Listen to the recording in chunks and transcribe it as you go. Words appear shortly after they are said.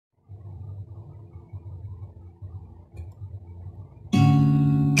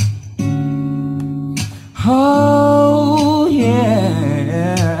Oh yeah.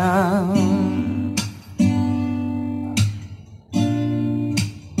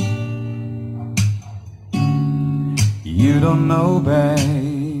 You don't know,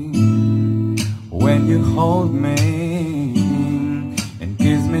 babe, when you hold me and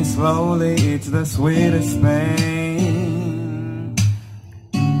kiss me slowly, it's the sweetest thing.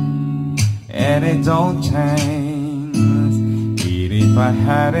 And it don't change, even if I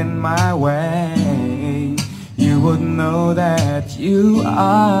had in my way, you would know that you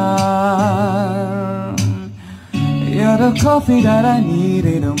are. You're the coffee that I need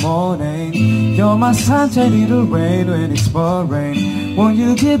in the morning. You're my sunshine in the rain when it's pouring. Won't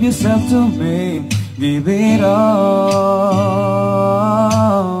you give yourself to me? Give it all.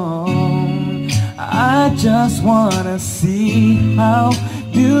 I just wanna see how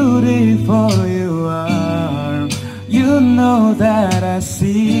beautiful you are. You know that I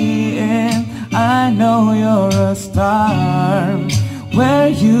see it. I know you're a star. Where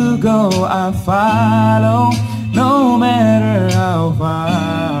you go, I follow, no matter how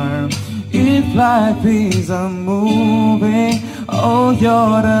far. If life is a movie, oh,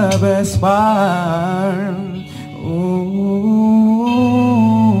 you're the best part. Ooh,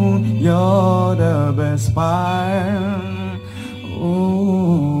 you're the best part.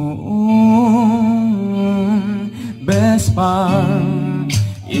 Ooh, best part.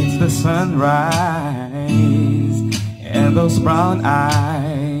 It's the sunrise and those brown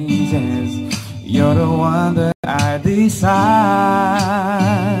eyes. Yes, you're the one that I desire.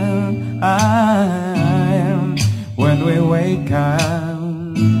 When we wake up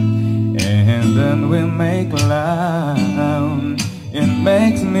and then we make love, it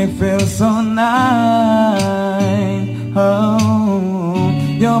makes me feel so nice. Oh,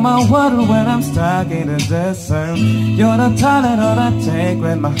 you're my water when I'm stuck in the desert. You're the Tylenol I take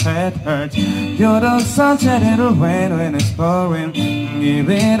when my head hurts. You're the sunshine in the rain when it's pouring. Give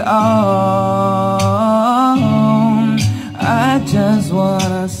it all. I just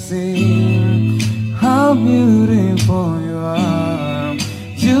wanna see how beautiful you are.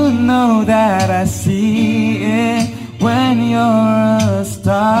 You know that I see it when you're a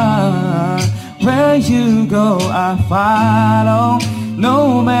star. Where you go, I follow,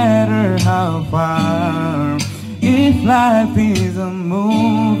 no matter how far. If life is a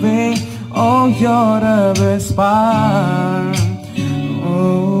movie, oh, you're the best part.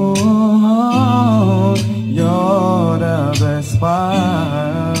 Oh, you're the best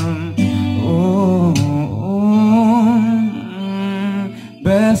part. Oh,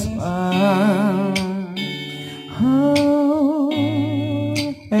 best part. Oh,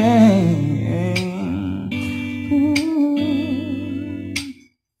 hey.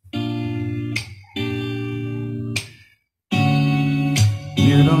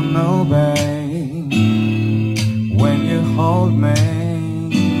 You don't know, babe, when you hold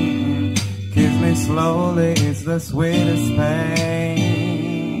me, kiss me slowly, it's the sweetest thing.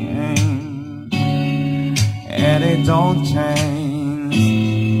 And it don't change,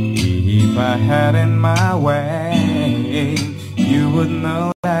 if I had in my way, you would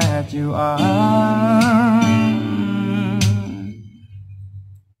know that you are.